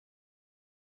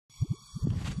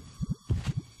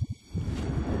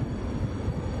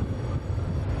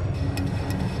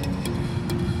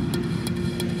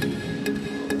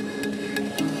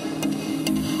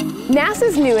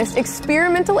NASA's newest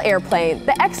experimental airplane,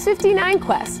 the X-59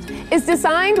 Quest, is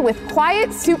designed with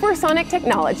quiet supersonic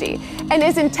technology and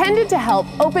is intended to help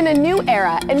open a new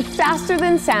era in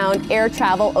faster-than-sound air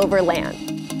travel over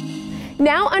land.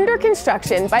 Now under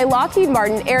construction by Lockheed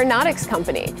Martin Aeronautics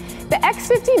Company, the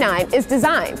X-59 is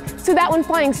designed so that when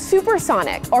flying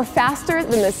supersonic or faster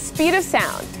than the speed of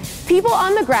sound, people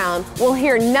on the ground will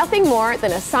hear nothing more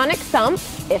than a sonic thump,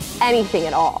 if anything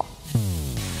at all.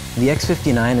 The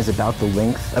X-59 is about the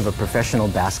length of a professional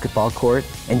basketball court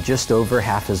and just over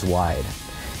half as wide.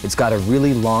 It's got a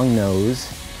really long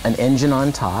nose, an engine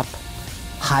on top,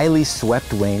 highly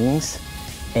swept wings,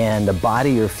 and a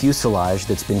body or fuselage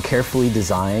that's been carefully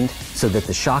designed so that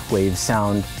the shock waves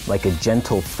sound like a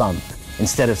gentle thump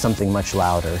instead of something much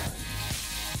louder.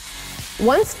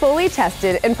 Once fully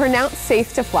tested and pronounced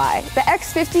safe to fly, the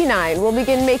X-59 will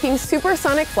begin making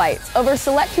supersonic flights over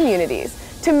select communities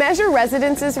to measure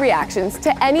residents' reactions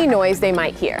to any noise they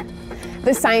might hear.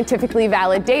 The scientifically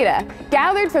valid data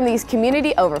gathered from these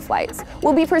community overflights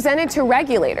will be presented to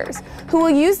regulators, who will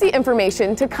use the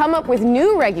information to come up with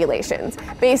new regulations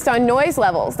based on noise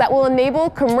levels that will enable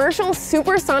commercial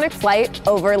supersonic flight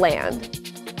over land.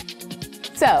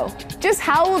 So, just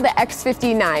how will the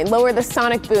X-59 lower the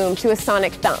sonic boom to a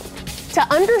sonic thump? To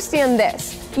understand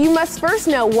this, you must first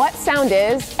know what sound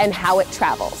is and how it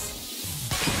travels.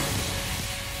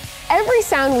 Every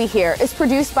sound we hear is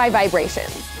produced by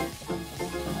vibrations.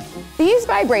 These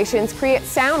vibrations create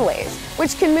sound waves,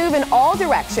 which can move in all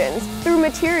directions through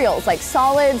materials like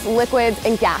solids, liquids,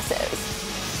 and gases.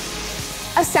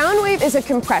 A sound wave is a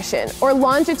compression or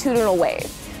longitudinal wave,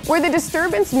 where the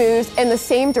disturbance moves in the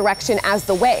same direction as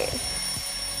the wave.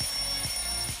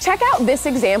 Check out this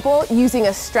example using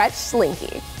a stretched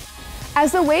slinky.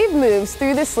 As the wave moves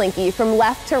through the slinky from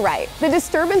left to right, the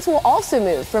disturbance will also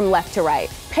move from left to right,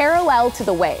 parallel to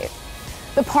the wave.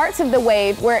 The parts of the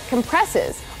wave where it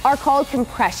compresses are called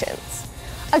compressions.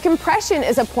 A compression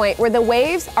is a point where the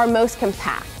waves are most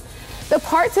compact. The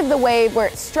parts of the wave where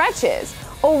it stretches,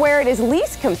 or where it is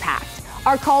least compact,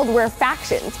 are called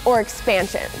rarefactions or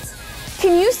expansions.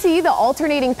 Can you see the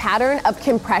alternating pattern of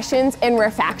compressions and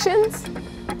rarefactions?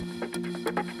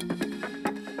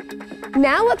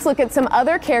 Now let's look at some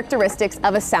other characteristics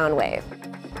of a sound wave.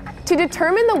 To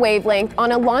determine the wavelength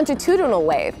on a longitudinal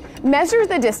wave, measure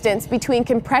the distance between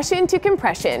compression to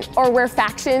compression or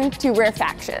rarefaction to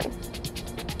rarefaction.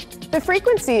 The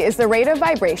frequency is the rate of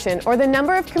vibration or the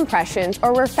number of compressions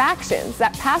or rarefactions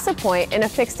that pass a point in a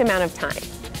fixed amount of time.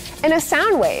 In a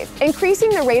sound wave, increasing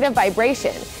the rate of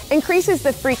vibration increases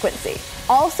the frequency,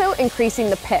 also increasing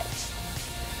the pitch.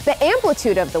 The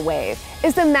amplitude of the wave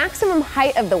is the maximum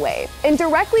height of the wave and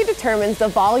directly determines the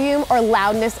volume or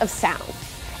loudness of sound.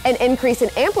 An increase in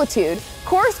amplitude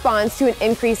corresponds to an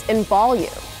increase in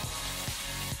volume.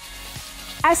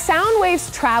 As sound waves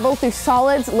travel through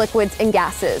solids, liquids, and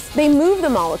gases, they move the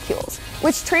molecules,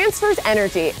 which transfers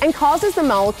energy and causes the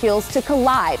molecules to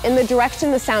collide in the direction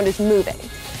the sound is moving.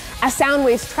 As sound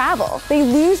waves travel, they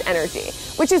lose energy,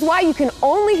 which is why you can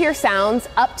only hear sounds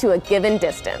up to a given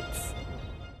distance.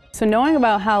 So knowing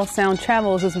about how sound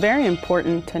travels is very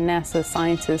important to NASA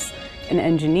scientists and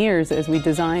engineers as we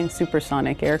design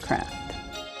supersonic aircraft.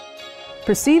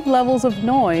 Perceived levels of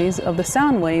noise of the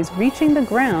sound waves reaching the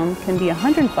ground can be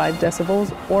 105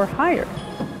 decibels or higher.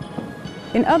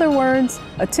 In other words,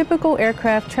 a typical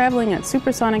aircraft traveling at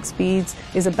supersonic speeds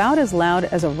is about as loud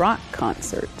as a rock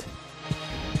concert.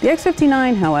 The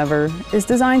X-59, however, is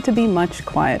designed to be much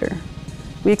quieter.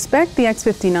 We expect the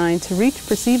X-59 to reach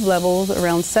perceived levels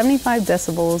around 75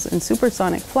 decibels in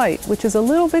supersonic flight, which is a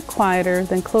little bit quieter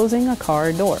than closing a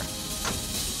car door.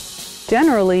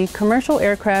 Generally, commercial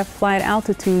aircraft fly at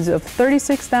altitudes of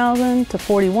 36,000 to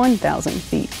 41,000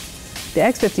 feet. The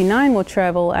X-59 will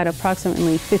travel at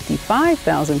approximately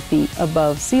 55,000 feet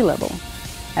above sea level.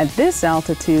 At this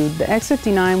altitude, the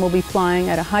X-59 will be flying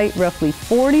at a height roughly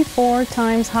 44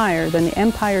 times higher than the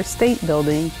Empire State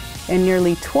Building and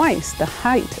nearly twice the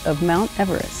height of Mount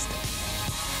Everest.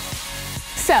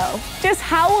 So, just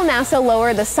how will NASA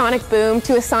lower the sonic boom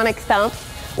to a sonic thump?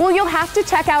 Well, you'll have to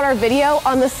check out our video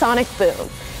on the sonic boom.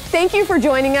 Thank you for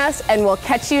joining us, and we'll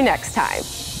catch you next time.